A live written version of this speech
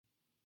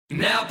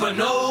Napa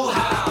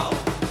know-how.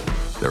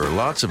 There are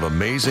lots of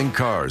amazing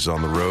cars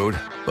on the road,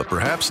 but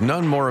perhaps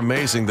none more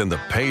amazing than the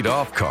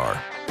paid-off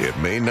car. It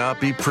may not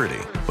be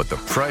pretty, but the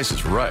price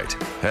is right.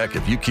 Heck,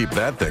 if you keep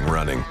that thing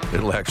running,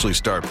 it'll actually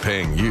start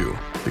paying you.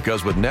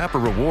 Because with Napa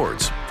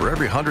Rewards, for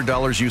every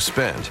 $100 you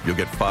spend, you'll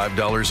get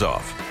 $5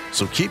 off.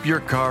 So keep your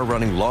car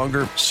running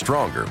longer,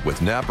 stronger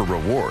with Napa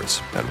Rewards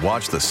and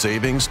watch the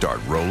savings start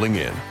rolling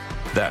in.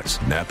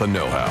 That's Napa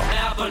know-how.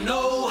 Napa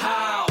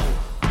know-how.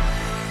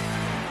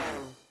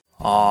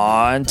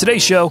 On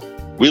today's show,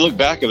 we look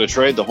back at a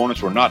trade the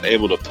Hornets were not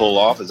able to pull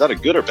off. Is that a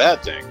good or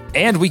bad thing?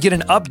 and we get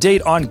an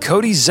update on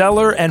Cody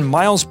Zeller and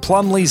Miles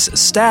Plumlee's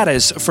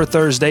status for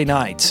Thursday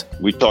night.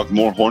 We talk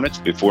more Hornets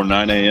before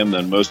 9 a.m.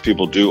 than most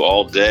people do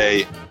all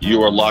day.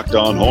 You are Locked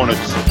On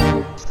Hornets.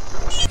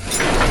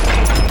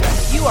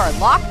 You are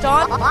Locked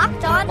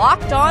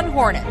On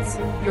Hornets,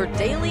 your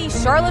daily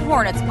Charlotte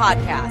Hornets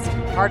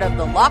podcast, part of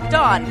the Locked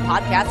On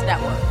Podcast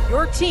Network,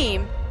 your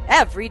team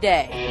every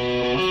day.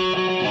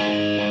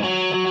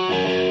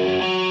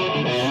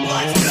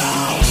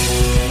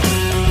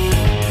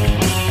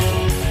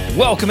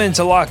 Welcome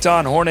into Locked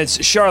On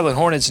Hornets, Charlotte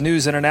Hornets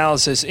news and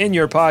analysis in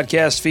your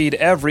podcast feed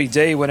every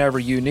day whenever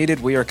you need it.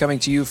 We are coming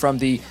to you from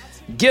the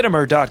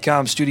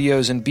Gittimer.com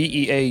studios in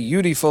BEA,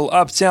 beautiful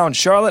uptown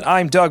Charlotte.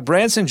 I'm Doug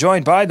Branson,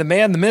 joined by the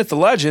man, the myth, the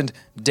legend,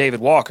 David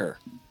Walker.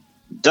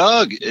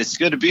 Doug, it's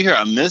good to be here.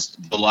 I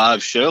missed the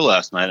live show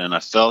last night, and I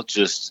felt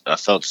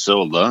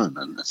so alone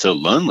and so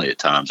lonely at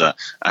times. I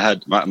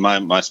had my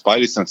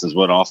spidey senses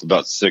went off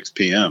about 6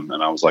 p.m.,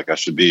 and I was like, I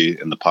should be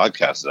in the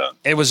podcast zone.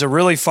 It was a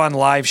really fun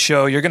live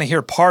show. You're going to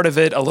hear part of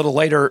it a little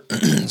later,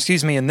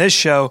 in this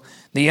show,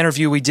 the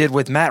interview we did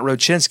with Matt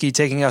Roczynski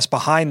taking us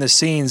behind the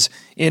scenes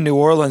in New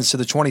Orleans to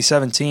the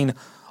 2017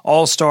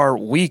 All-Star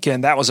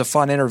Weekend. That was a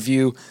fun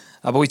interview.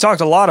 But we talked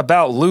a lot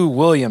about Lou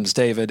Williams,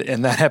 David,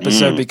 in that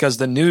episode because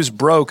the news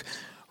broke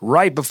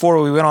right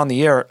before we went on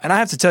the air. And I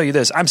have to tell you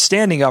this, I'm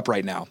standing up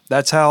right now.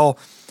 That's what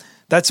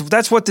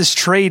this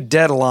trade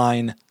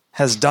deadline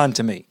has done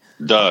to me.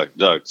 Doug,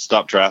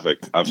 stop traffic.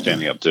 I'm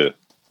standing up too.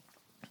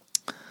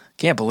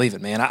 Can't believe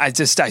it, man. I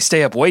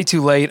stay up way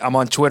too late. I'm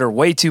on Twitter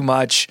way too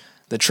much.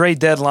 The trade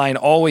deadline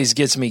always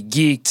gets me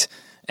geeked,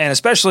 and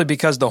especially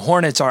because the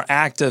Hornets are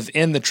active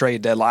in the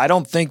trade deadline. I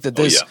don't think that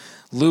this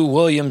Lou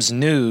Williams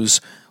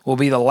news will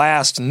be the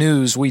last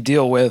news we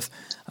deal with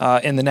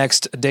in the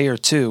next day or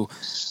two.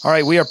 All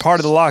right, we are part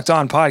of the Locked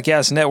On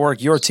Podcast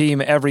Network, your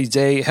team every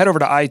day. Head over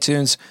to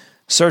iTunes,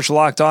 search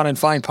Locked On, and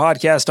find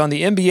podcast on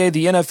the NBA,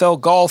 the NFL,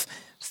 golf,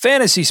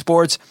 fantasy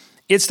sports.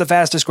 It's the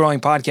fastest-growing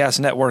podcast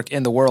network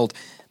in the world.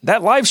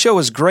 That live show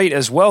is great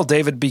as well,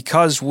 David,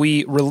 because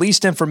we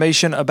released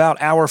information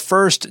about our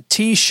first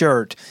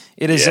T-shirt.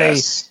 It is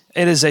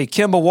a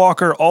Kemba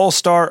Walker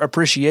All-Star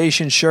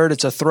Appreciation shirt.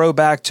 It's a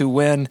throwback to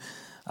when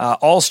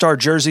All-Star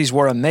jerseys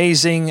were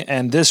amazing,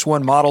 and this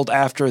one modeled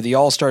after the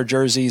All-Star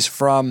jerseys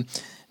from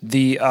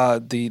the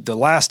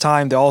last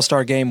time the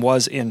All-Star game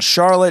was in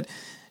Charlotte.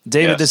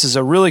 David, This is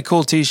a really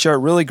cool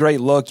T-shirt, really great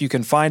look. You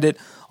can find it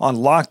on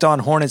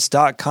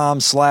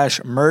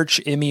LockedOnHornets.com/merch,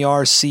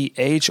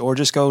 MERCH, or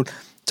just go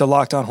to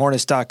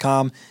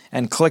LockedOnHornets.com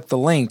and click the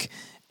link.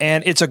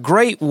 And it's a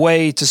great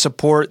way to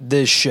support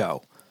this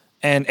show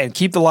and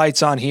keep the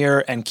lights on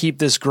here and keep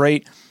this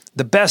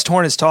the best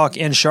Hornets talk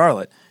in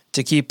Charlotte,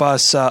 to keep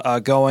us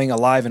going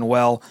alive and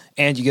well,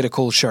 and you get a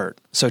cool shirt.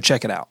 So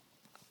check it out.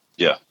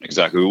 Yeah,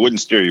 exactly. We wouldn't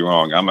steer you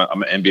wrong. I'm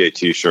an NBA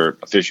T-shirt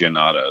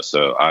aficionado,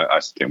 so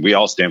we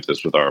all stamp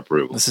this with our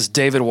approval. This is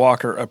David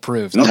Walker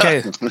approved.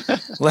 Okay,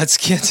 let's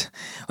get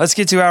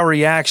to our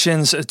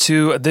reactions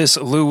to this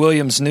Lou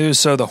Williams news.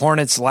 So the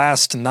Hornets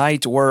last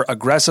night were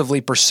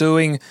aggressively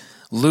pursuing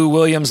Lou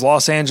Williams,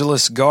 Los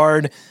Angeles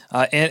guard,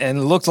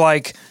 and looked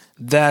like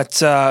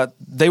that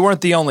they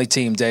weren't the only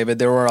team, David.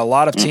 There were a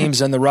lot of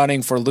teams in the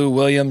running for Lou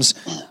Williams.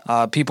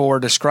 People were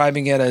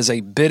describing it as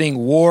a bidding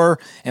war,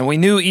 and we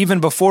knew even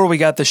before we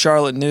got the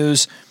Charlotte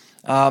news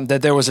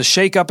that there was a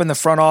shakeup in the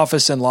front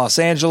office in Los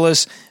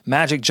Angeles.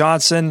 Magic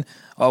Johnson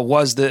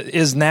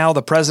is now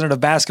the president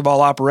of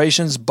basketball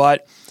operations,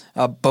 but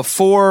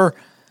before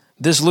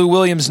this Lou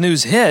Williams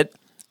news hit,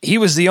 he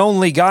was the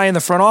only guy in the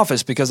front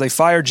office because they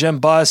fired Jim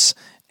Buss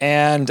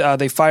and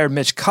they fired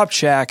Mitch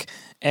Kupchak.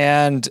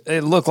 And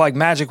it looked like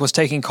Magic was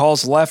taking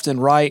calls left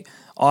and right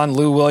on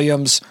Lou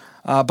Williams.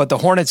 But the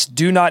Hornets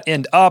do not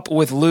end up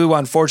with Lou.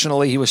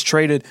 Unfortunately, he was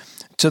traded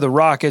to the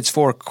Rockets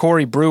for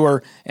Corey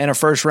Brewer and a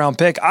first-round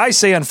pick. I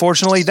say,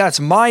 unfortunately, that's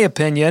my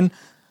opinion.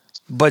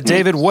 But,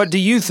 David, what do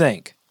you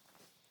think?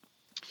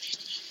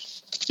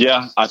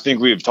 Yeah, I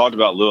think we've talked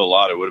about Lou a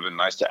lot. It would have been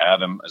nice to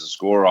add him as a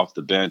scorer off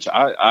the bench.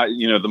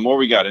 The more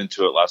we got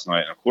into it last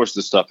night, and of course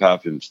this stuff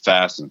happened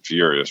fast and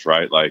furious,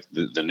 right? Like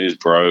the news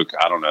broke,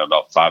 I don't know,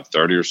 about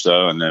 5:30 or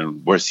so. And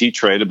then was he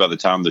traded by the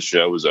time the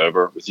show was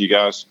over with you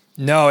guys?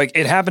 No,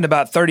 it happened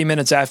about 30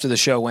 minutes after the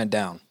show went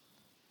down.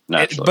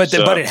 Naturally.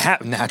 But it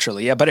happened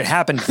naturally, yeah, but it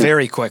happened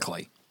very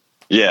quickly.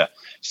 Yeah.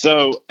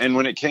 So, and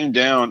when it came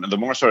down, the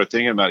more I started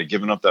thinking about it,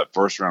 giving up that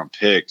first round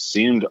pick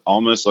seemed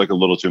almost like a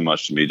little too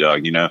much to me,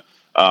 Doug.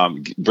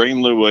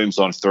 Bringing Lou Williams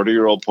on,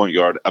 30-year-old point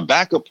guard, a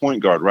backup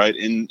point guard, right?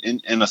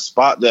 In a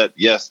spot that,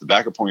 yes, the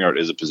backup point guard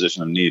is a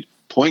position of need.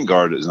 Point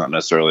guard is not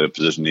necessarily a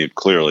position of need,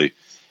 clearly.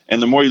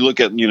 And the more you look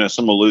at,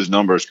 some of Lou's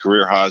numbers,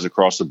 career highs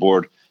across the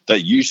board,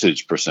 that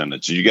usage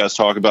percentage. Did you guys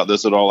talk about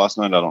this at all last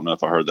night? I don't know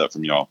if I heard that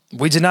from y'all.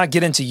 We did not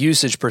get into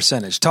usage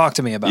percentage. Talk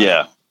to me about it.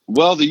 Yeah.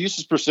 Well, the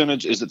usage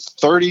percentage is at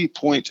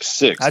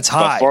 30.6. That's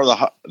high. By far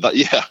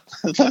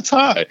that's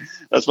high.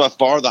 That's by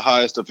far the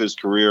highest of his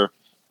career,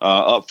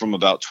 up from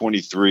about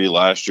 23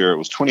 last year. It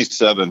was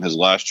 27 his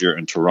last year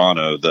in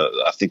Toronto.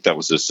 I think that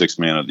was his sixth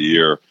man of the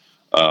year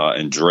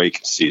in Drake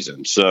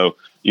season. So,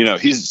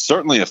 he's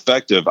certainly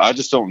effective. I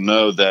just don't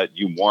know that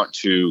you want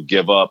to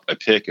give up a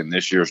pick in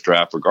this year's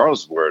draft,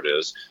 regardless of where it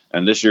is.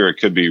 And this year it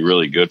could be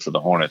really good for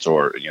the Hornets,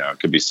 or, it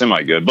could be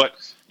semi-good. But,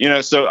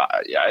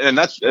 and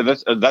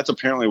that's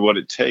apparently what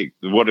it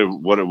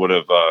would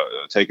have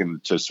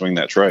taken to swing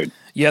that trade.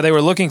 Yeah, they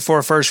were looking for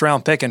a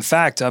first-round pick. In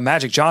fact,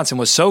 Magic Johnson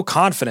was so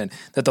confident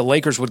that the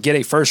Lakers would get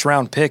a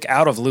first-round pick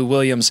out of Lou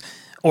Williams,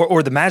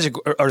 or the Magic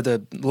or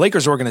the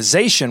Lakers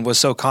organization was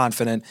so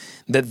confident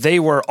that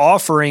they were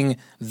offering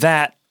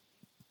that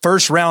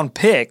first-round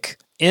pick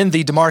in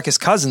the DeMarcus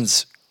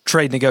Cousins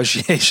trade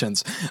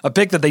negotiations, a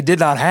pick that they did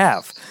not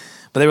have.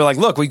 But they were like,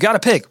 look, we got a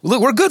pick.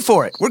 Look, we're good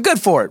for it. We're good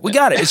for it. We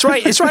got it. It's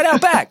right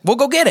out back. We'll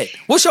go get it.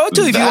 We'll show it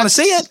to you if you want to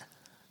see it.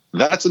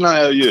 That's an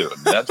IOU.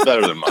 That's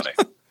better than money.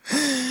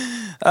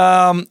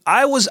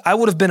 I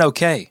would have been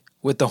okay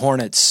with the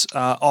Hornets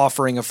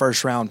offering a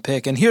first-round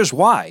pick, and here's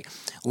why.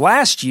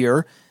 Last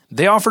year,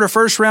 they offered a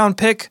first-round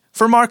pick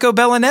for Marco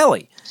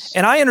Bellinelli.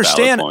 And I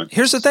understand,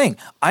 here's the thing,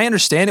 I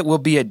understand it will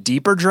be a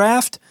deeper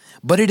draft,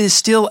 but it is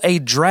still a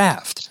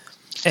draft.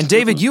 And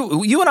David,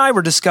 you and I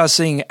were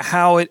discussing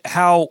how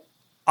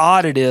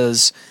odd it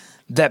is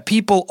that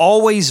people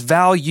always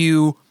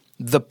value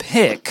the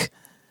pick,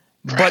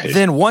 but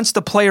then once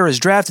the player is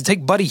drafted,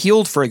 take Buddy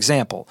Hield, for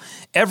example.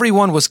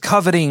 Everyone was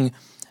coveting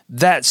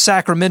that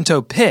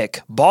Sacramento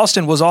pick. The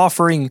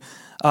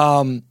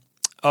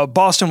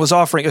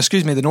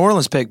New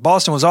Orleans pick.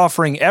 Boston was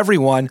offering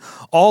everyone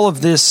all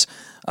of these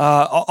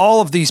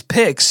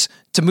picks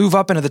to move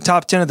up into the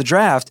top 10 of the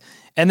draft.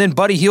 And then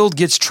Buddy Hield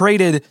gets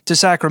traded to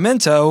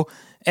Sacramento,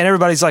 and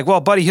everybody's like,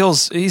 well, Buddy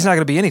Hield's, he's not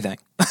going to be anything.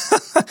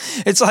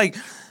 It's like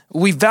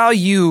we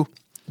value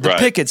the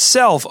pick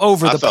itself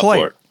over the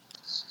player.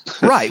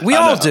 Right. We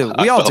all do.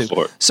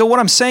 So what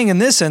I'm saying in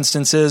this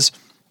instance is,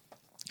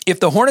 if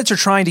the Hornets are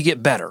trying to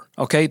get better,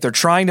 okay, they're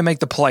trying to make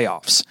the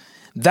playoffs,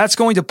 that's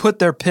going to put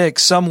their pick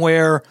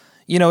somewhere,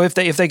 if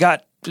they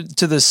got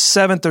to the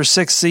 7th or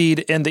 6th seed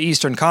in the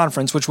Eastern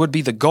Conference, which would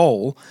be the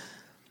goal,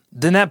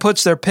 then that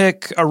puts their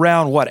pick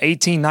around,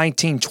 18,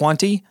 19,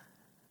 20?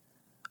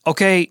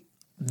 Okay,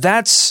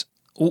 that's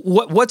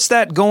what's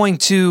that going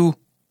to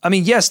 – I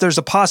mean, yes, there's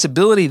a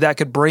possibility that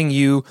could bring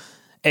you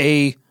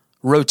a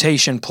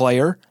rotation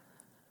player,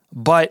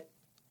 but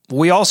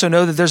we also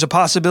know that there's a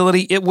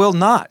possibility it will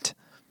not.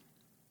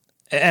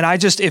 And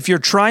if you're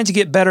trying to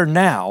get better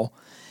now,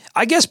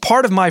 I guess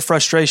part of my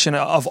frustration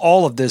of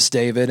all of this,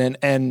 David,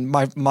 and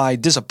my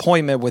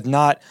disappointment with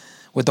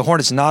the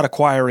Hornets not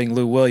acquiring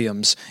Lou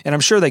Williams, and I'm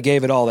sure they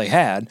gave it all they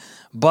had,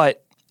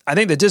 but I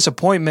think the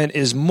disappointment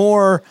is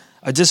more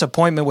a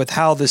disappointment with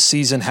how this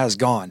season has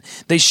gone.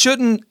 They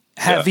shouldn't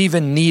have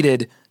even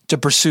needed to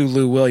pursue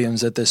Lou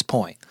Williams at this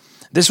point.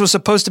 This was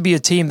supposed to be a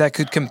team that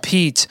could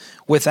compete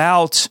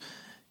without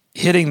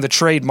hitting the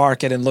trade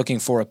market and looking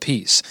for a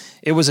piece.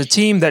 It was a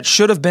team that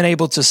should have been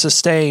able to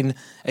sustain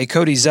a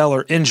Cody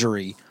Zeller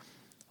injury,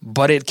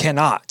 but it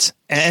cannot.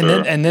 And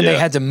then they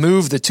had to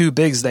move the two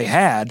bigs they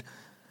had.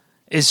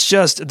 It's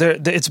just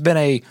it's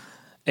been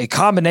a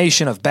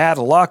combination of bad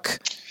luck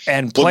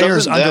and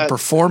players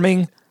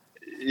underperforming.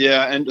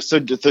 Yeah, and so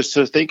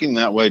thinking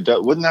that way,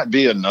 wouldn't that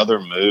be another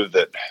move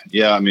that,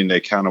 they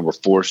kind of were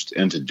forced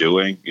into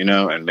doing,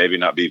 and maybe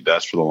not be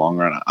best for the long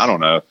run? I don't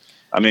know.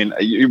 I mean,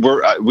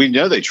 we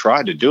know they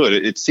tried to do it.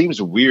 It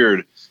seems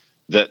weird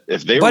that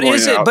if they were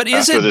is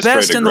it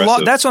best in the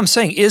long? That's what I'm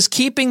saying. Is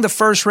keeping the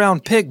first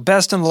round pick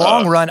best in the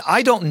long run?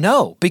 I don't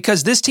know,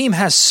 because this team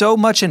has so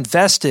much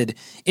invested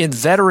in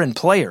veteran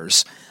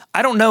players.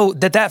 I don't know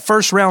that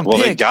first round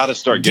pick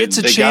gets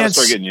a chance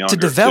to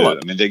develop.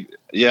 Too. I mean,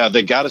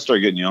 they got to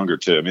start getting younger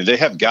too. I mean, they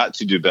have got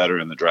to do better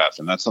in the draft,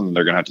 and that's something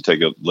they're going to have to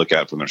take a look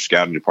at from their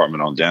scouting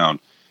department on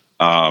down.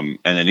 And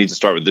they need to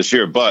start with this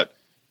year, but.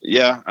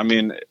 Yeah, I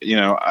mean,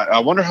 I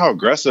wonder how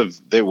aggressive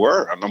they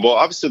were. I mean, well,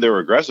 obviously they were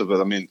aggressive,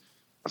 but I mean,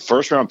 a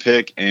first-round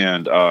pick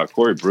and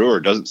Corey Brewer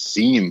doesn't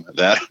seem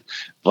that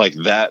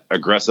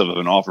aggressive of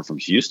an offer from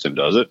Houston,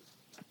 does it?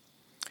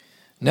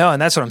 No,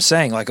 and that's what I'm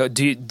saying. Like, I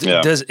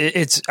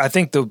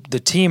think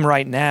the team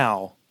right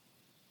now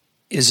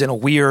is in a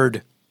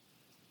weird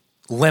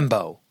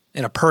limbo,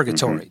 in a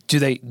purgatory.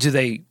 Mm-hmm. Do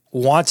they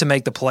want to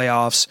make the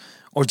playoffs,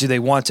 or do they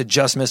want to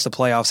just miss the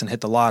playoffs and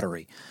hit the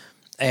lottery?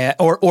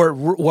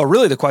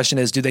 Really the question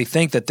is, do they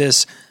think that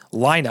this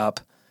lineup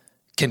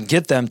can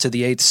get them to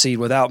the 8th seed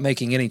without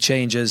making any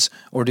changes,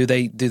 or do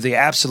they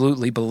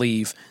absolutely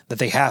believe that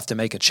they have to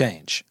make a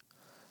change?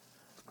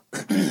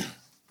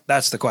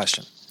 That's the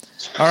question.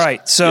 All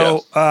right,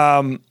 so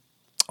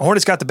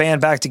Hornets got the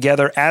band back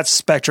together at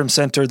Spectrum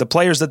Center. The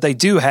players that they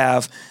do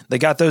have, they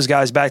got those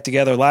guys back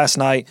together last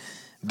night,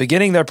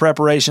 beginning their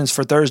preparations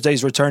for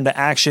Thursday's return to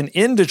action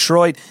in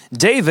Detroit.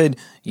 David,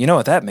 you know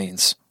what that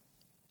means.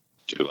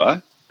 Do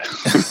I?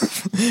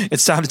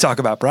 It's time to talk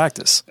about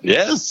practice.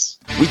 Yes.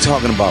 We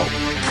talking about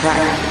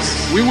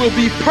practice. We will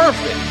be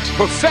perfect.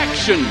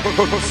 Perfection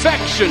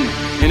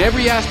in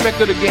every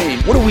aspect of the game.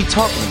 What are we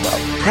talking about?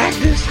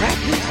 Practice.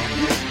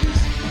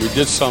 We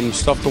did some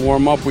stuff to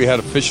warm up. We had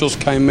officials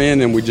come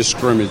in and we just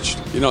scrimmaged.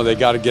 You know, they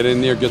got to get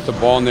in there, get the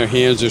ball in their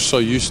hands. They're so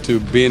used to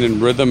being in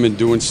rhythm and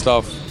doing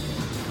stuff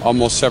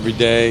almost every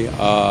day.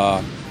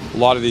 A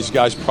lot of these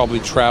guys probably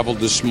traveled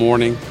this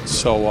morning,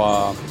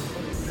 so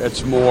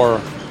it's more,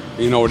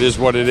 it is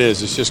what it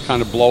is. It's just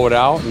kind of blow it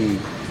out, and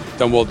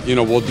then we'll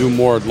do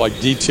more like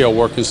detail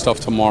work and stuff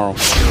tomorrow.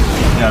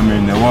 Yeah, I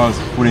mean, it was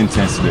really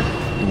intense today.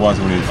 And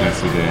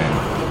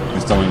we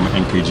started with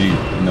NKG.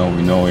 We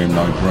know him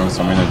now. He brought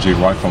some energy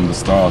right from the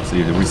start.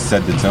 We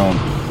set the tone.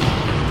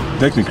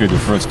 Technically, the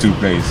first 2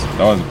 plays,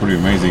 that was pretty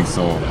amazing.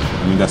 So,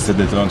 that set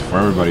the tone for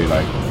everybody.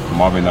 Like,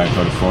 Marvin and I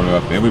tried to follow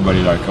up.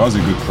 Everybody, that was a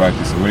good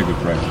practice, a really good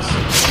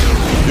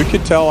practice. You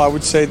could tell, I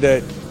would say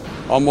that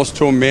almost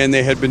to a man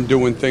they had been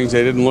doing things.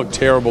 They didn't look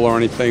terrible or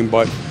anything,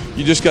 but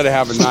you just got to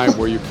have a night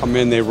where you come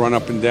in, they run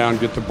up and down,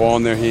 get the ball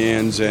in their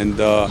hands, and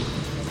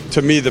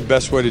to me, the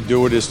best way to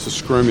do it is to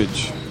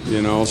scrimmage,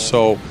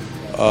 So,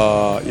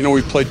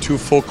 we played 2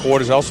 full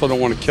quarters. I also don't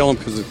want to kill them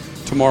because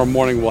tomorrow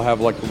morning we'll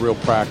have like a real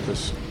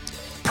practice.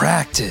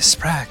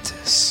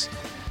 Practice.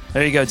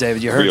 There you go,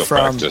 David. You heard Real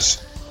from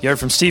practice. You heard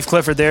from Steve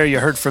Clifford there. You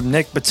heard from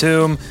Nick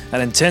Batum.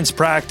 An intense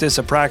practice,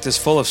 a practice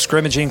full of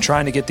scrimmaging,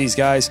 trying to get these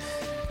guys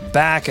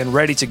back and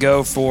ready to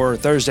go for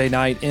Thursday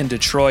night in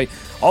Detroit.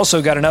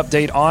 Also got an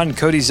update on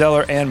Cody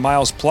Zeller and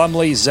Miles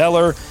Plumlee.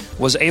 Zeller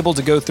was able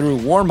to go through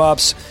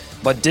warm-ups,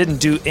 but didn't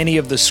do any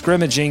of the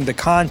scrimmaging, the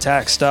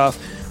contact stuff.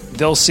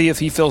 They'll see if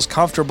he feels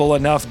comfortable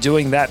enough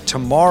doing that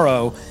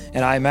tomorrow,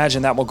 and I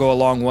imagine that will go a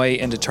long way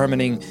in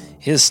determining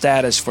his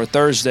status for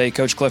Thursday.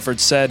 Coach Clifford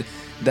said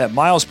that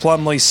Miles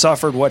Plumlee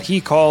suffered what he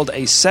called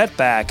a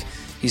setback.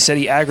 He said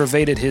he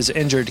aggravated his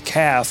injured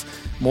calf.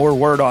 More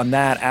word on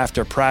that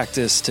after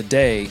practice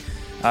today.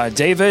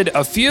 David,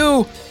 a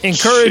few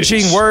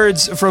encouraging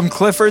words from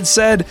Clifford.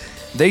 Said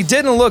they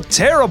didn't look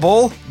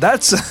terrible.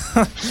 That's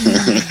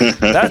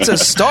that's a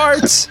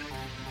start.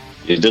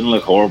 It didn't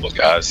look horrible,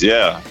 guys.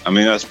 Yeah. I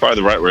mean, that's probably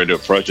the right way to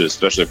approach it,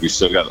 especially if we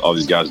still got all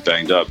these guys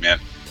banged up, man.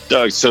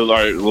 Doug, so, all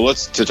right, well,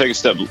 to take a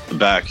step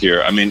back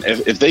here. I mean,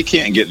 if they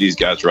can't get these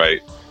guys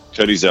right,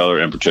 Cody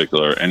Zeller in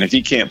particular, and if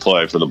he can't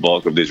play for the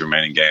bulk of these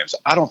remaining games,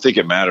 I don't think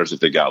it matters if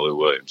they got Lou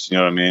Williams. You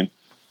know what I mean?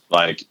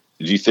 Like,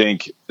 do you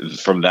think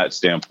from that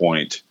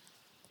standpoint,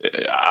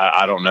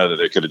 I don't know that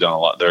they could have done a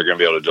lot. They're going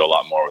to be able to do a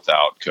lot more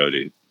without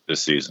Cody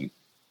this season.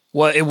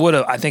 Well, it would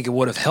have. I think it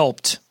would have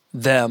helped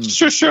them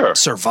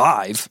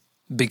survive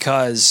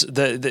because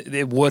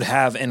it would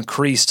have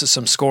increased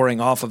some scoring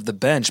off of the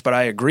bench. But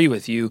I agree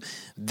with you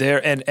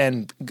there,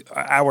 and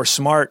our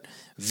smart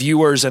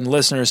viewers and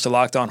listeners to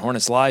Locked On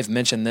Hornets Live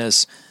mentioned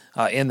this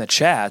in the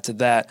chat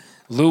that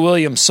Lou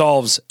Williams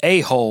solves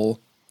a hole.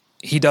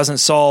 He doesn't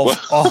solve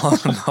all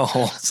of the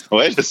holes.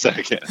 Wait a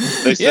second.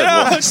 They said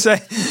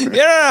what? You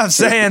know what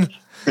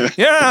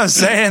I'm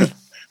saying?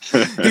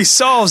 He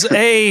solves a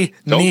need.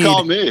 Don't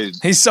call me.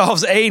 He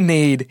solves a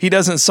need. He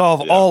doesn't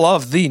solve all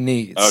of the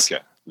needs.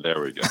 Okay. There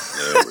we go.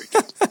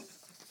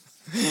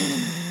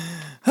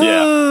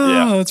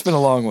 Yeah. It's been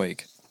a long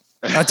week.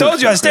 I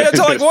told you I stayed up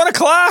until like 1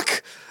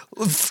 o'clock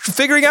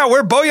figuring out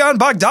where Bojan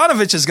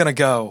Bogdanović is going to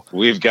go.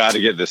 We've got to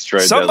get this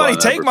trade Somebody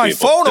deadline. take my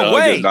phone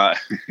away.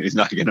 He's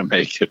not going to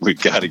make it.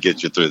 We've got to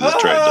get you through this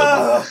trade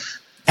deadline.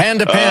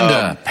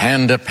 Panda.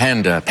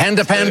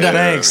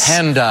 Thanks.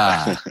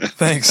 Panda.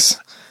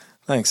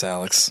 Thanks,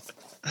 Alex.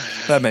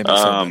 That made me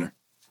feel better.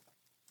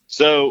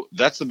 So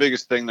that's the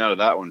biggest thing out of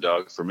that one,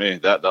 Doug, for me.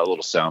 That little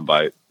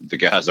soundbite. The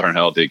guys aren't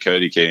healthy.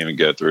 Cody can't even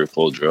go through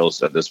full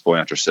drills at this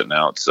point after sitting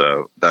out.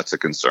 So that's a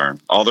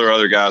concern. All their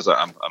other guys,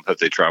 I hope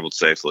they traveled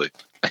safely.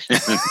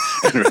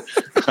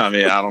 I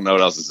mean, I don't know what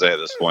else to say at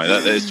this point.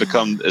 It's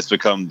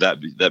become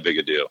that big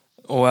a deal.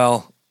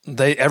 Well,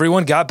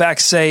 everyone got back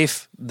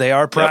safe. They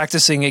are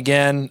practicing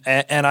again,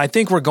 and I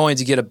think we're going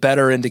to get a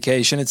better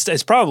indication.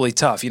 It's probably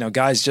tough,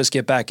 guys just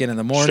get back in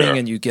the morning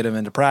and you get them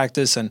into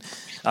practice, and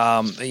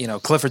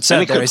Clifford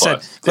said there.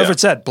 Clifford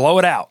said, blow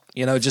it out.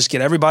 Just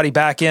get everybody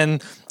back in,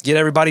 get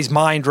everybody's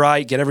mind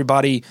right, get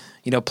everybody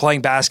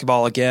playing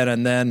basketball again,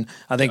 and then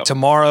I think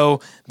tomorrow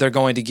they're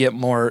going to get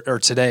more, or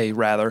today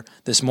rather,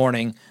 this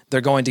morning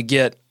they're going to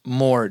get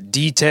more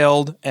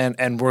detailed,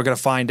 and we're going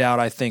to find out,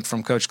 I think,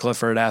 from Coach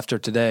Clifford after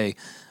today.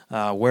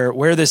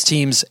 Where this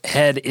team's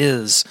head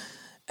is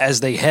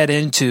as they head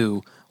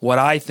into what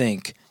I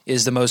think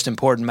is the most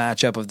important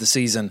matchup of the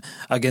season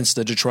against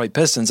the Detroit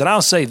Pistons. And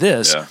I'll say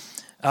this,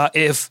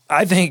 if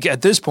I think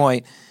at this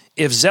point,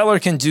 if Zeller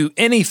can do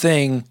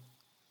anything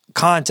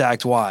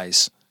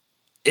contact-wise,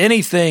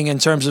 anything in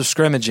terms of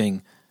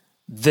scrimmaging,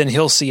 then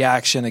he'll see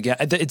action again.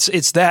 It's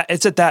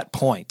at that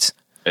point.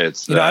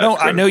 It's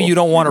I know you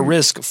don't want to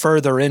risk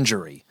further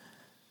injury,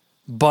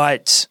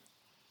 but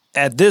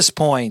at this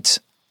point,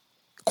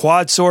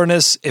 quad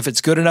soreness, if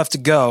it's good enough to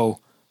go,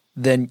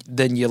 then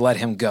you let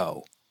him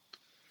go.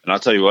 And I'll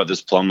tell you what,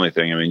 this Plumlee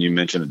thing, I mean, you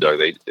mentioned it, Doug,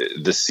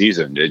 this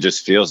season, it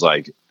just feels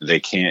like they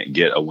can't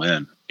get a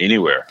win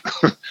anywhere.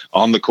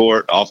 On the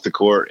court, off the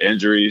court,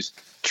 injuries,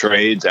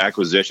 trades,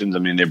 acquisitions. I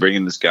mean, they bring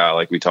in this guy,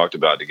 like we talked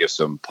about, to give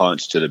some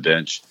punch to the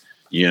bench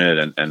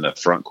unit and the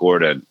front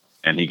court,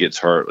 and he gets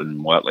hurt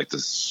in the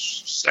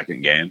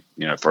second game,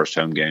 first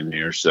home game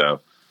here.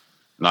 So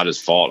not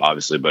his fault,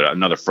 obviously, but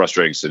another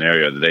frustrating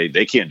scenario that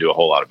they can't do a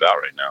whole lot about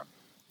right now.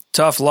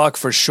 Tough luck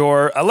for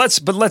sure.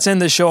 Let's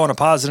end this show on a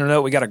positive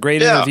note. We got a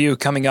great interview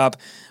coming up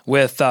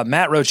with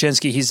Matt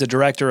Rochinski. He's the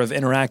director of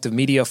interactive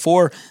media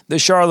for the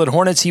Charlotte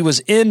Hornets. He was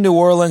in New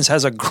Orleans,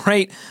 has a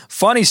great,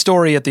 funny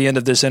story at the end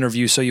of this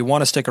interview, so you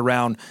want to stick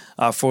around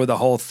for the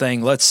whole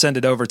thing. Let's send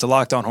it over to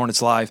Locked On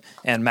Hornets Live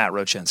and Matt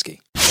Rochinski.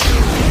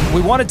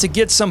 We wanted to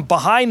get some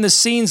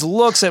behind-the-scenes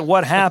looks at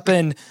what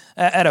happened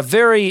at a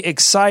very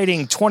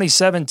exciting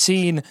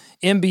 2017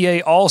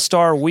 NBA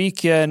All-Star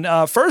Weekend.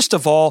 First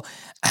of all,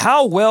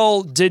 how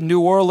well did New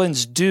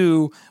Orleans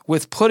do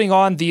with putting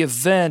on the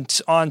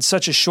event on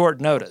such a short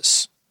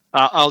notice?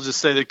 I'll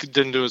just say they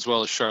didn't do as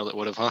well as Charlotte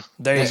would have, huh?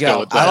 There you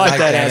go. I like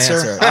that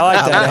answer. I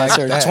like that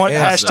answer.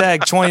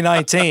 Hashtag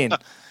 2019.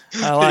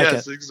 I like it.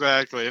 Yes,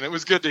 exactly. And it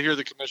was good to hear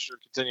the commissioner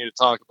continue to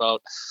talk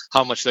about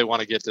how much they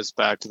want to get this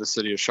back to the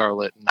city of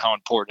Charlotte and how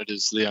important it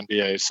is to the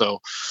NBA. So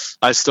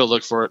I still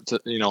look for it to,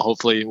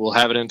 hopefully we'll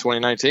have it in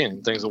 2019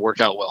 and things will work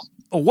out well.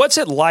 What's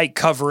it like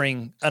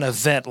covering an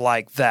event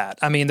like that?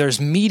 I mean, there's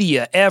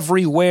media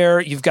everywhere.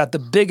 You've got the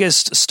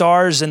biggest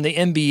stars in the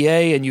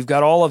NBA, and you've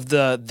got all of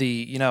the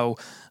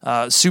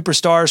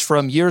superstars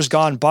from years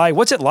gone by.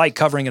 What's it like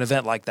covering an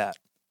event like that?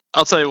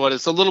 I'll tell you what,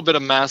 it's a little bit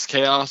of mass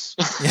chaos.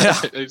 Yeah.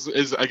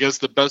 is I guess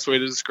the best way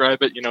to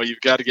describe it.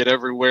 You've got to get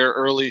everywhere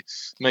early,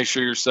 make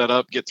sure you're set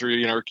up, get through,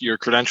 your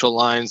credential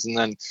lines, and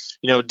then,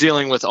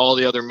 dealing with all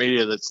the other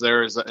media that's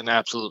there is an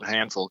absolute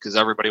handful because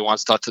everybody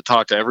wants to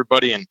talk to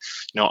everybody. And,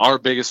 our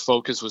biggest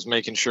focus was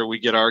making sure we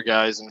get our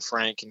guys and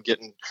Frank and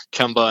getting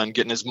Kemba and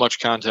getting as much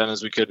content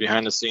as we could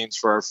behind the scenes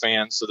for our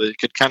fans so they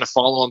could kind of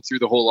follow them through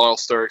the whole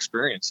All-Star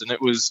experience. And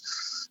it was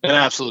an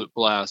absolute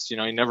blast.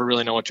 You never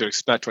really know what to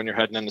expect when you're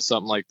heading into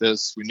something like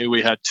this. We knew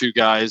we had two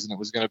guys and it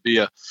was going to be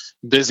a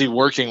busy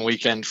working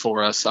weekend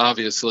for us,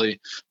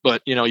 obviously,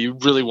 but you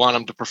really want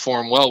them to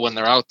perform well when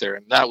they're out there.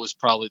 And that was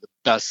probably the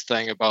best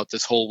thing about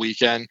this whole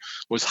weekend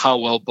was how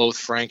well both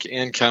Frank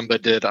and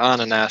Kemba did on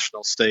a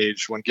national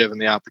stage when given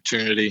the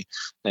opportunity,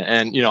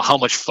 and how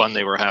much fun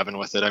they were having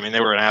with it. I mean,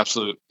 they were an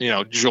absolute,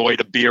 joy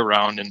to be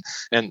around,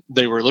 and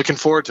they were looking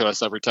forward to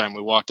us every time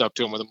we walked up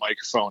to them with a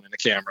microphone and a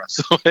camera.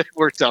 So it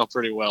worked out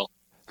pretty well.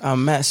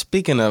 Matt,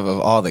 speaking of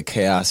all the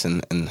chaos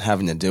and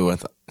having to deal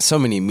with so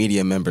many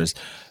media members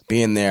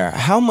being there,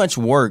 how much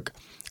work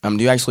do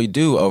you actually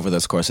do over the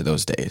course of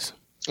those days?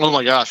 Oh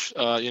my gosh.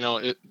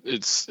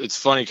 It's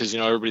funny because,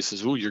 everybody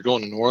says, "Ooh, you're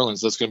going to New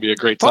Orleans. That's going to be a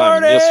great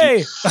time." Party!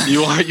 Yes,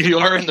 you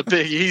are in the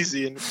Big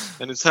Easy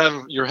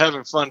and you're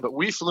having fun. But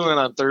we flew in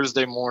on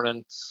Thursday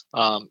morning,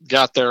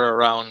 got there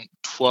around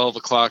 12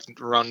 o'clock,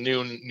 around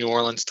noon New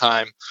Orleans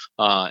time,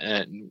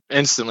 and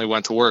instantly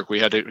went to work.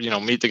 We had to,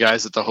 meet the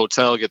guys at the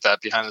hotel, get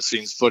that behind the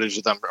scenes footage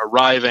of them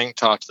arriving,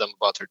 talk to them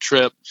about their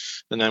trip.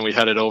 And then we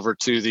headed over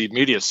to the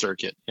media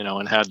circuit,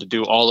 and had to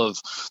do all of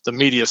the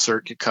media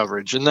circuit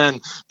coverage. And then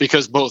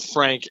because both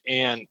Frank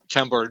and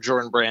Kemba are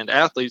Jordan Brand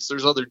athletes,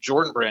 there's other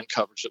Jordan Brand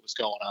coverage that was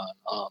going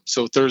on.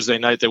 So Thursday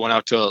night, they went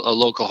out to a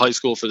local high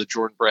school for the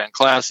Jordan Brand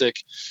Classic,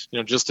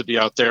 just to be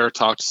out there,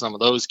 talk to some of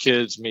those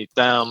kids, meet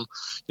them,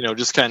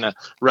 just kind of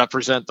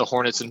represent the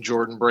Hornets and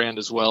Jordan Brand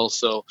as well.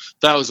 So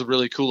that was a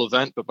really cool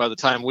event. But by the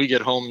time we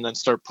get home and then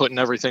start putting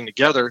everything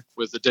together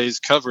with the day's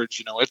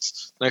coverage,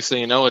 it's next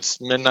thing you know, it's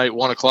midnight,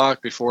 1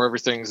 o'clock before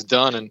everything's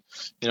done. And,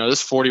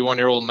 this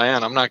 41-year-old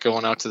man, I'm not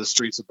going out to the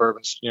streets of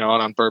Bourbon,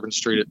 out on Bourbon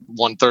Street at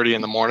 1:30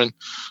 in the morning.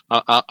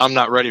 I'm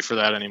not ready for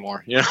that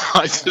anymore.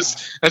 I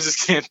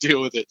just can't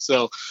deal with it.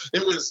 So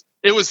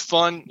it was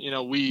fun.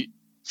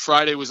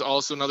 Friday was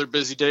also another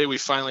busy day. We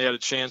finally had a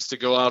chance to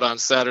go out on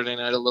Saturday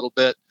night a little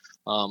bit.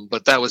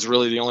 But that was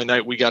really the only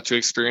night we got to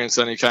experience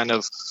any kind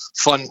of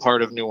fun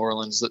part of New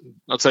Orleans.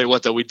 I'll tell you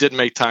what, though, we did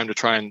make time to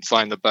try and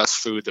find the best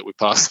food that we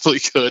possibly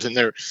could. And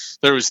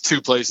there was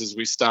two places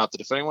we stopped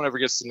at. If anyone ever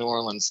gets to New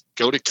Orleans,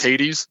 go to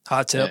Katie's.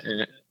 Hot tip.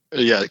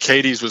 Yeah,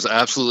 Katie's was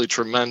absolutely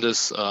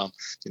tremendous.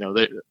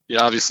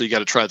 Obviously you got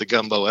to try the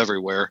gumbo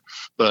everywhere,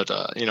 but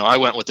I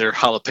went with their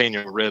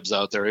jalapeno ribs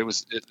out there. It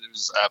was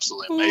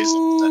absolutely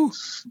amazing.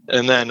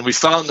 And then we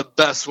found the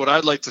best. What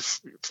I'd like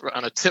to,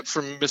 on a tip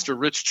from Mr.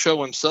 Rich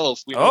Cho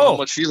himself, we know how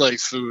much he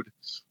likes food.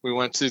 We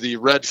went to the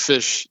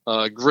Redfish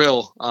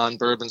Grill on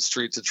Bourbon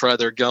Street to try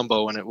their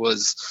gumbo, and it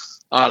was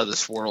out of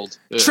this world.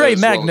 Très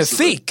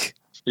magnifique.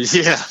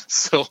 Yeah,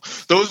 so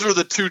those were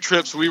the 2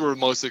 trips we were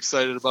most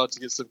excited about to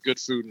get some good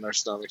food in our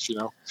stomachs,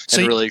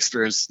 and really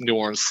experience New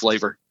Orleans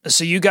flavor.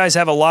 So you guys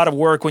have a lot of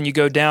work when you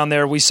go down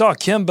there. We saw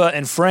Kemba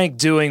and Frank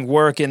doing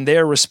work in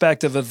their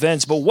respective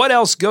events, but what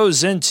else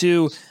goes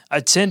into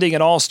attending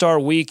an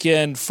All-Star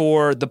weekend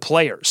for the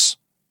players?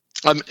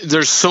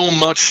 There's so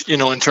much,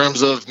 in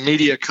terms of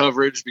media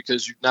coverage,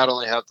 because you not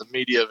only have the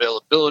media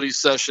availability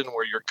session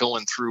where you're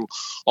going through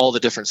all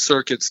the different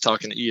circuits,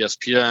 talking to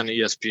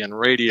ESPN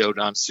radio,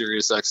 on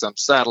Sirius XM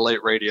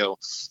satellite radio,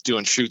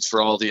 doing shoots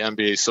for all the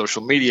NBA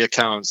social media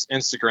accounts.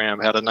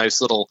 Instagram had a nice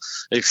little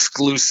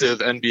exclusive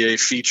NBA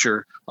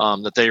feature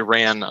that they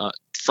ran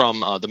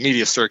from the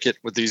media circuit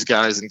with these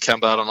guys. And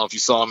Kemba, I don't know if you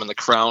saw him in the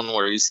crown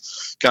where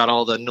he's got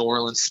all the New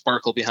Orleans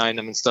sparkle behind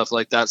him and stuff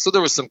like that. So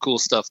there was some cool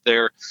stuff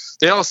there.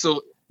 They also,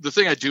 the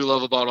thing I do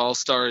love about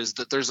All-Star is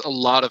that there's a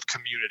lot of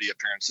community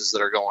appearances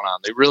that are going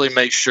on. They really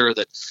make sure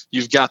that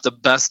you've got the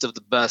best of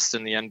the best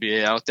in the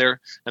NBA out there,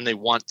 and they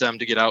want them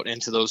to get out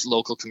into those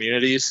local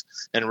communities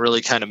and really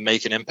kind of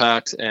make an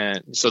impact.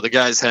 And so the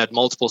guys had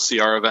multiple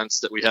CR events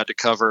that we had to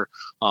cover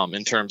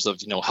in terms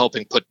of,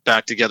 helping put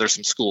back together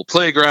some school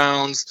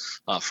playgrounds.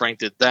 Frank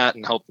did that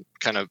and helped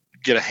kind of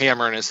get a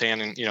hammer in his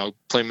hand and,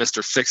 play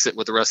Mr. Fix-It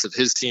with the rest of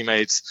his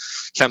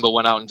teammates. Kemba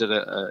went out and did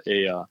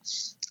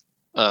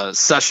a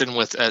session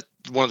at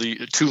one of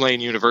the Tulane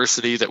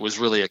University that was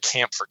really a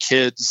camp for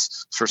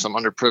kids, for some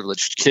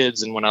underprivileged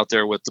kids, and went out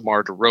there with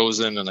DeMar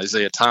DeRozan and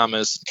Isaiah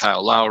Thomas and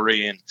Kyle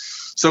Lowry. And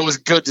so it was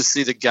good to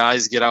see the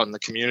guys get out in the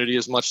community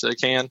as much as they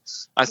can.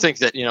 I think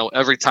that,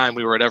 every time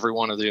we were at every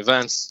one of the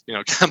events,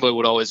 Kemba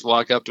would always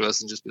walk up to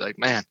us and just be like,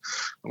 man,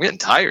 I'm getting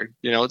tired.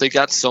 They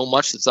got so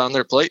much that's on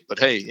their plate, but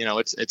hey,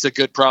 it's a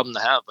good problem to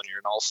have when you're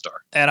an All-Star.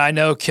 And I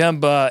know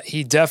Kemba,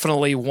 he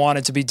definitely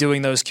wanted to be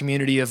doing those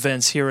community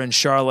events here in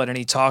Charlotte, and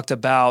he talked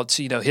about,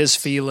 his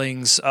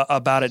feelings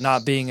about it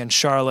not being in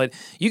Charlotte.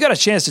 You got a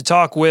chance to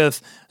talk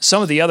with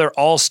some of the other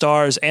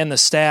All-Stars and the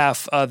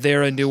staff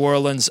there in New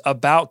Orleans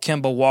about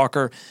Kemba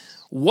Walker.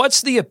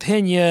 What's the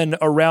opinion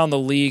around the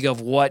league of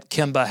what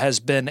Kemba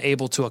has been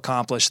able to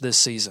accomplish this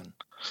season?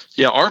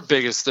 Yeah, our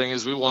biggest thing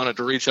is we wanted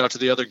to reach out to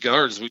the other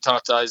guards. We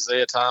talked to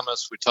Isaiah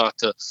Thomas. We talked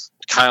to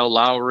Kyle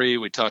Lowry.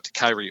 We talked to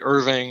Kyrie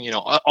Irving.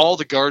 All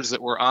the guards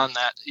that were on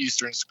that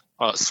Eastern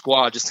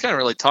squad, just kind of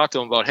really talked to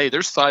them about, hey,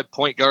 there's 5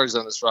 point guards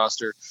on this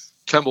roster.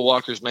 Kemba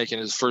Walker's making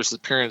his first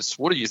appearance.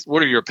 What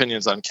are your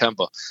opinions on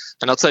Kemba?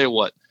 And I'll tell you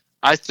what,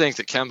 I think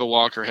that Kemba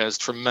Walker has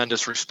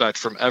tremendous respect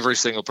from every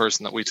single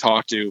person that we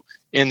talk to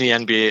in the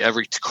NBA,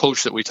 every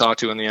coach that we talk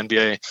to in the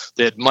NBA.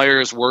 They admire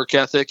his work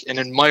ethic and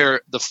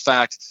admire the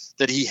fact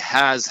that he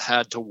has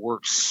had to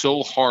work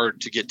so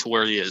hard to get to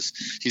where he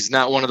is. He's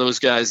not one of those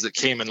guys that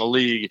came in the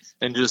league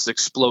and just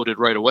exploded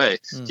right away.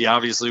 He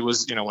obviously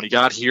was, when he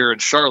got here in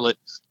Charlotte,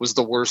 was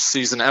the worst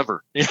season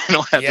ever. Had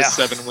the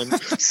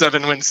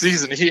 7-win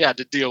season he had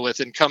to deal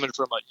with, and coming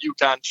from a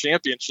UConn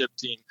championship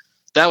team,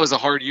 that was a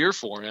hard year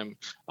for him,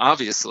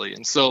 obviously.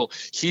 And so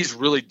he's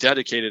really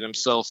dedicated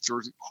himself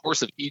through the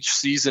course of each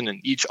season and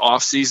each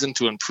off season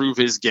to improve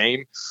his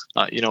game.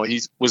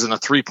 He was in a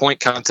 3-point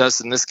contest,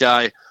 and this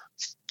guy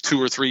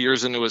 2 or 3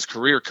 years into his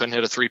career couldn't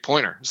hit a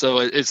 3-pointer. So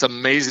it's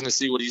amazing to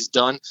see what he's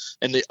done,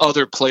 and the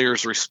other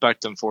players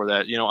respect him for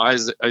that.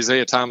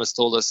 Isaiah Thomas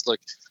told us, look,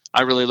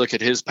 I really look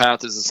at his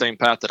path as the same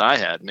path that I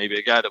had. Maybe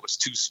a guy that was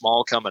too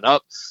small coming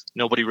up.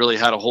 Nobody really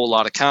had a whole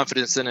lot of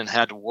confidence in and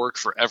had to work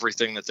for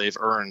everything that they've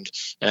earned.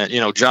 And,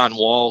 John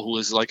Wall, who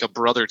was like a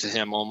brother to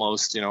him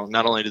almost,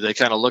 not only do they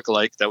kind of look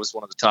alike, that was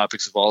one of the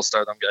topics of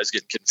All-Star, them guys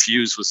getting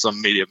confused with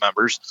some media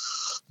members.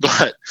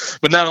 But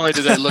not only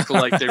do they look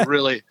alike,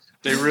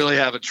 they really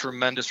have a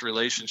tremendous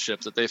relationship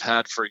that they've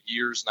had for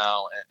years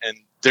now. And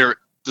the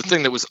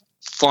thing that was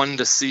fun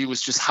to see was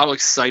just how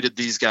excited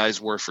these guys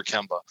were for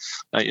Kemba.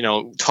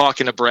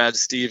 Talking to Brad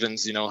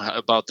Stevens,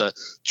 about the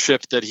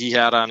chip that he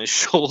had on his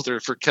shoulder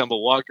for Kemba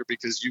Walker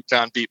because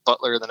UConn beat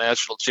Butler in the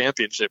national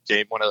championship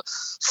game. One of the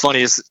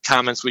funniest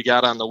comments we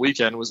got on the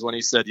weekend was when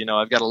he said,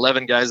 I've got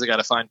 11 guys I got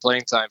to find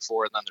playing time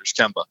for, and then there's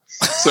Kemba.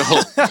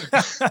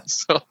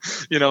 So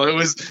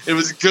it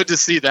was good to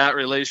see that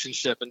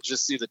relationship and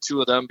just see the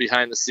two of them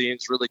behind the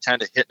scenes really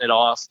kind of hitting it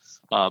off.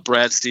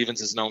 Brad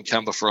Stevens has known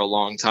Kemba for a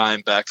long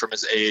time, back from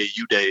his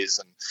AAU days,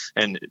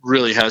 and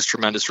really has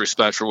tremendous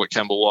respect for what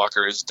Kemba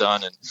Walker has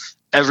done. And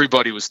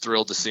everybody was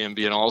thrilled to see him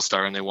be an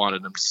All-Star, and they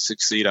wanted him to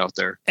succeed out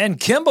there. And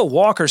Kemba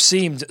Walker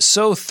seemed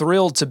so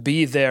thrilled to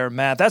be there,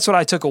 Matt. That's what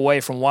I took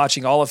away from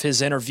watching all of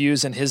his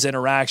interviews and his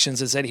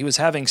interactions, is that he was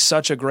having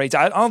such a great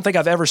time. I don't think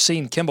I've ever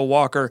seen Kemba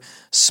Walker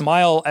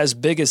smile as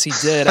big as he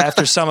did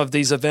after some of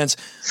these events.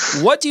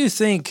 What do you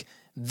think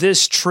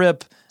this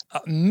trip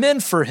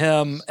meant for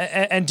him,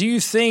 and do you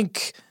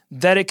think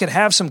that it could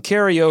have some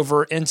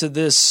carryover into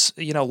this,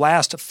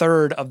 last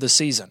third of the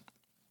season?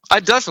 I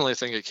definitely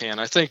think it can.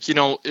 I think,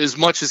 as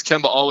much as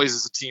Kemba always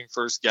is a team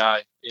first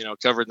guy,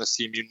 covering this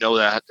team,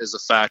 that is a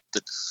fact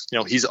that,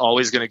 he's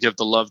always going to give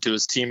the love to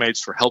his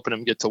teammates for helping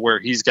him get to where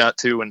he's got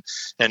to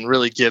and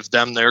really give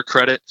them their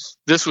credit.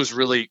 This was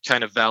really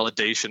kind of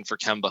validation for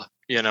Kemba,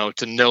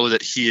 to know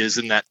that he is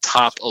in that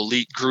top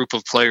elite group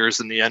of players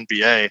in the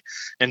NBA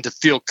and to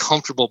feel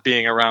comfortable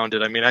being around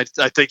it. I mean, I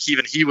think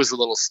even he was a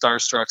little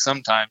starstruck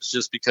sometimes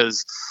just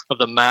because of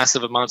the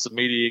massive amounts of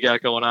media you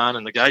got going on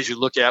and the guys you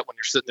look at when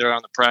you're sitting there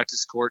on the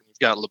practice court and you've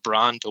got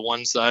LeBron to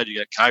one side, you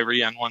got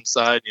Kyrie on one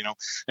side,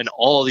 and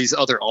all these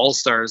other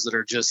all-stars that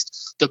are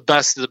just the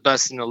best of the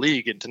best in the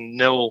league. And to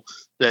know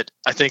that,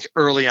 I think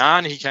early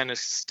on he kind of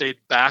stayed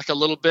back a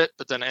little bit,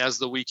 but then as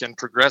the weekend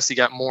progressed, he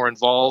got more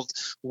involved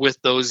with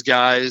those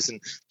guys and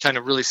kind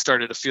of really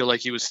started to feel like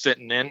he was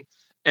fitting in.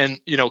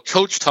 And,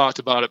 Coach talked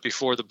about it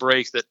before the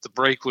break, that the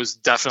break was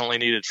definitely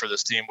needed for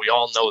this team. We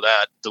all know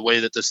that. The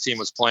way that this team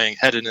was playing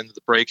headed into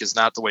the break is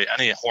not the way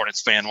any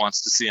Hornets fan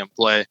wants to see him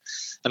play.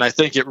 And I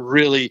think it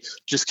really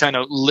just kind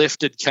of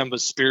lifted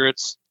Kemba's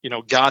spirits,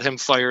 got him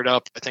fired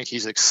up. I think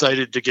he's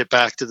excited to get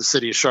back to the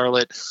city of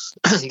Charlotte.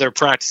 They're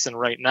practicing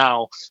right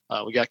now.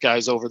 We got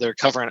guys over there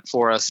covering it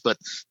for us, but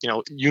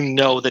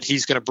that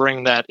he's going to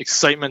bring that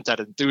excitement, that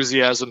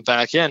enthusiasm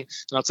back in. And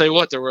I'll tell you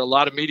what, there were a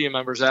lot of media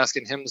members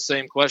asking him the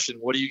same question.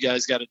 What do you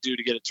guys got to do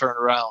to get it turned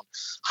around?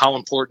 How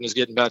important is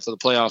getting back to the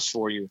playoffs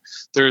for you?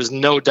 There is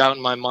no doubt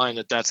in my mind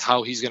that that's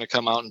how he's going to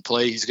come out and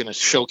play. He's going to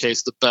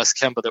showcase the best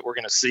Kemba that we're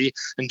going to see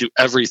and do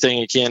everything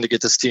he can to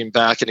get this team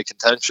back into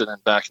contention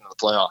and back into the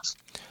playoffs.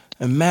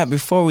 And Matt,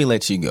 before we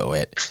let you go,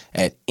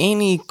 at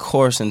any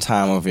course and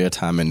time of your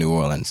time in New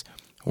Orleans,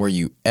 were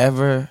you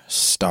ever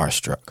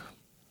starstruck?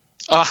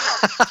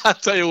 I'll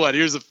tell you what,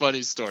 here's a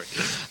funny story.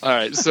 All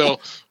right,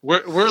 so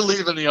we're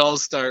leaving the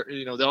All-Star,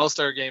 the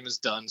All-Star game is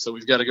done, so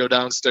we've got to go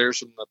downstairs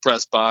from the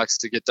press box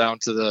to get down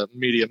to the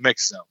media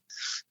mix zone.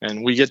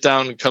 And we get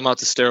down and come out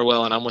the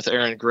stairwell, and I'm with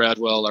Aaron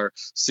Gradwell, our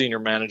senior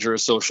manager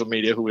of social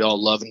media, who we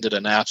all love and did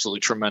an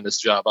absolutely tremendous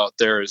job out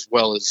there, as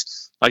well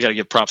as I got to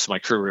give props to my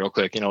crew real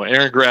quick.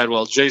 Aaron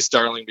Gradwell, Jace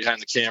Darling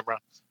behind the camera,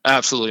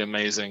 absolutely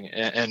amazing.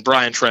 And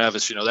Brian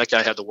Travis, that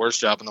guy had the worst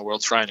job in the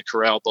world trying to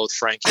corral both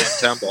Frank and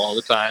Kemba all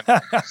the time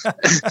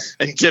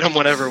and get them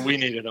whenever we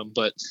needed them.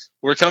 But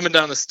we're coming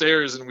down the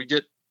stairs, and we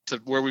get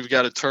to where we've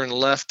got to turn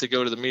left to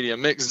go to the media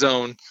mix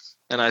zone.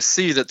 And I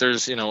see that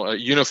there's, a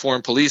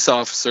uniformed police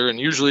officer. And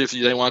usually if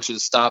they want you to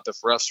stop, if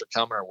refs are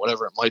coming or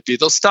whatever it might be,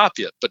 they'll stop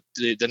you. But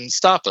they didn't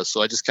stop us.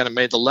 So I just kind of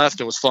made the left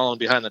and was following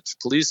behind the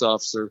police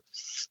officer.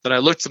 Then I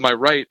looked to my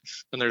right,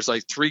 and there's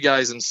like three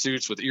guys in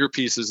suits with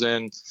earpieces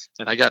in.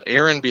 And I got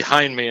Erin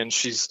behind me, and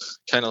she's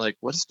kind of like,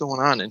 what is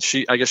going on? And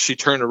I guess she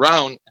turned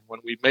around. And when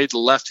we made the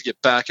left to get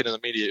back into the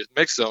media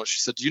mix zone, she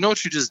said, do you know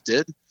what you just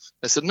did?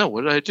 I said, no,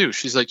 what did I do?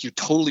 She's like, you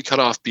totally cut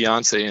off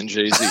Beyonce and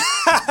Jay-Z.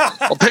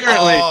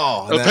 Apparently,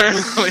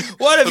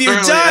 what have you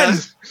done?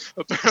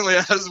 Apparently,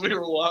 as we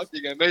were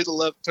walking, I made the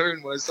left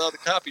turn when I saw the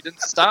cop. He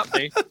didn't stop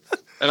me.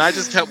 And I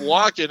just kept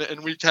walking,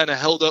 and we kind of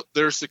held up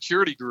their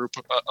security group,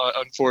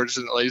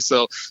 unfortunately.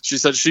 So she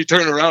said she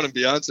turned around, and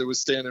Beyonce was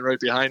standing right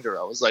behind her.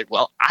 I was like,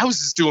 well, I was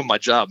just doing my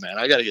job, man.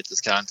 I got to get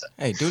this content.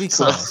 Hey, duty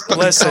calls.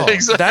 Listen,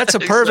 that's a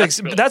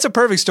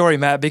perfect story,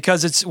 Matt,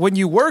 because it's when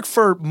you work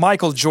for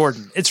Michael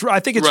Jordan, I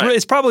think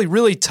it's probably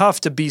really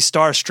tough to be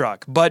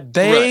starstruck. But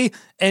Bay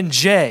and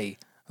Jay,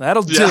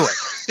 that'll do it.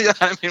 Yeah,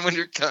 I mean, when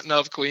you're cutting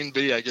off Queen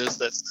Bee, I guess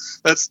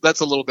that's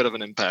a little bit of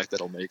an impact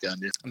that'll make on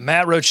you.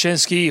 Matt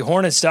Rochinski,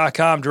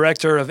 Hornets.com,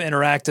 Director of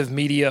Interactive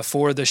Media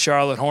for the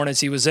Charlotte Hornets.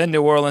 He was in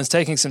New Orleans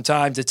taking some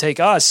time to take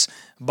us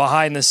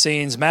behind the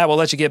scenes. Matt, we'll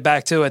let you get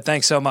back to it.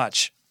 Thanks so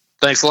much.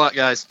 Thanks a lot,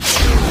 guys.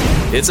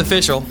 It's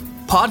official.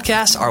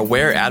 Podcasts are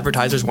where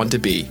advertisers want to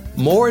be.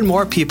 More and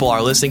more people are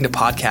listening to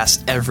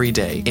podcasts every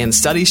day, and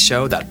studies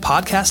show that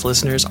podcast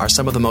listeners are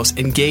some of the most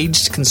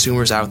engaged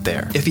consumers out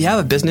there. If you have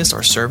a business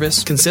or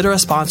service, consider a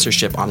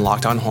sponsorship on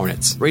Locked On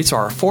Hornets. Rates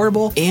are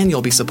affordable, and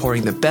you'll be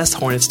supporting the best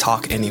Hornets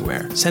talk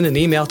anywhere. Send an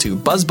email to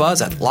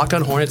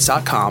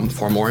buzzbuzz@lockedonhornets.com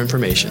for more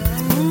information.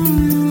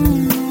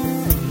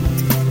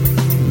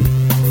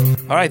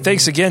 All right,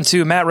 thanks again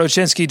to Matt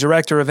Rochinski,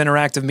 Director of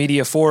Interactive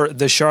Media for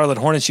the Charlotte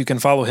Hornets. You can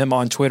follow him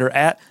on Twitter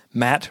at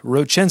Matt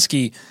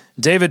Rochinski.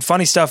 David,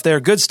 funny stuff there.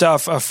 Good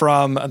stuff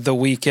from the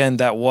weekend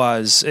that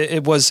was.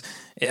 It was,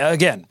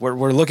 again,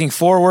 we're looking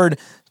forward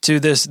to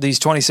these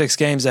 26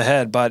 games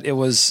ahead, but it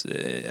was,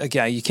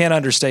 again, you can't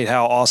understate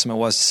how awesome it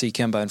was to see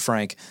Kemba and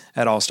Frank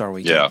at All-Star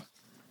Weekend.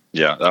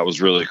 Yeah, that was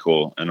really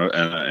cool,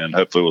 and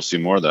hopefully we'll see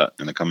more of that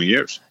in the coming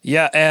years.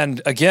 Yeah, and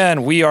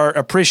again, we are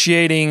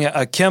appreciating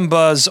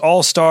Kemba's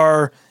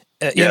All-Star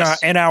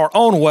in our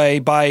own way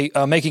by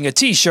making a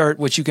T-shirt,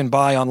 which you can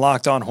buy on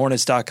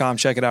LockedOnHornets.com.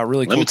 Check it out,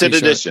 really cool Limited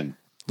T-shirt. Edition.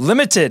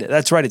 Limited,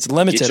 that's right, it's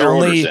limited. Get your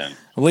orders in. I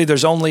believe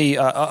there's only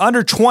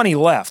under 20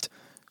 left.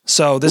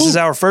 So this is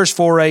our first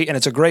foray, and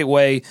it's a great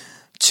way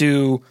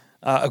to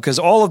because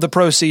all of the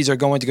proceeds are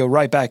going to go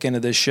right back into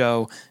this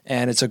show,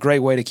 and it's a great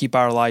way to keep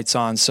our lights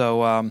on.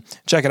 So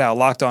check it out,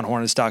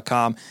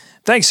 LockedOnHornets.com.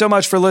 Thanks so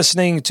much for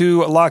listening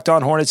to Locked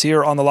On Hornets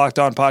here on the Locked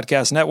On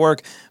Podcast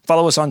Network.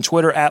 Follow us on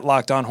Twitter at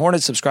Locked On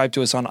Hornets. Subscribe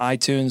to us on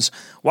iTunes.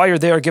 While you're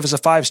there, give us a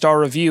 5-star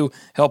review.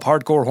 Help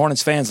hardcore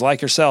Hornets fans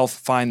like yourself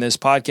find this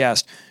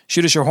podcast.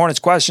 Shoot us your Hornets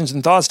questions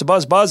and thoughts to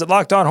buzz at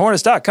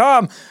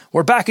LockedOnHornets.com.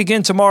 We're back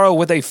again tomorrow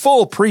with a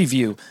full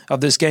preview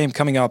of this game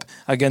coming up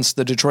against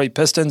the Detroit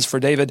Pistons. For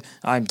David,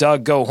 I'm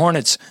Doug. Go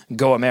Hornets.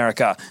 Go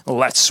America.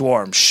 Let's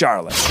swarm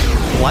Charlotte.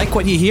 Like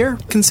what you hear?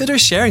 Consider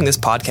sharing this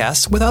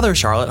podcast with other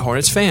Charlotte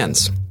Hornets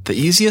fans. The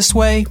easiest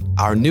way?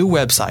 Our new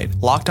website,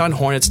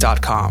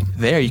 LockedOnHornets.com.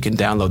 There you can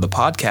download the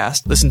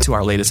podcast, listen to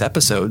our latest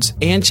episodes,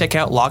 and check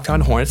out Locked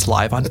On Hornets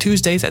live on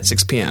Tuesdays at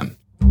 6 p.m.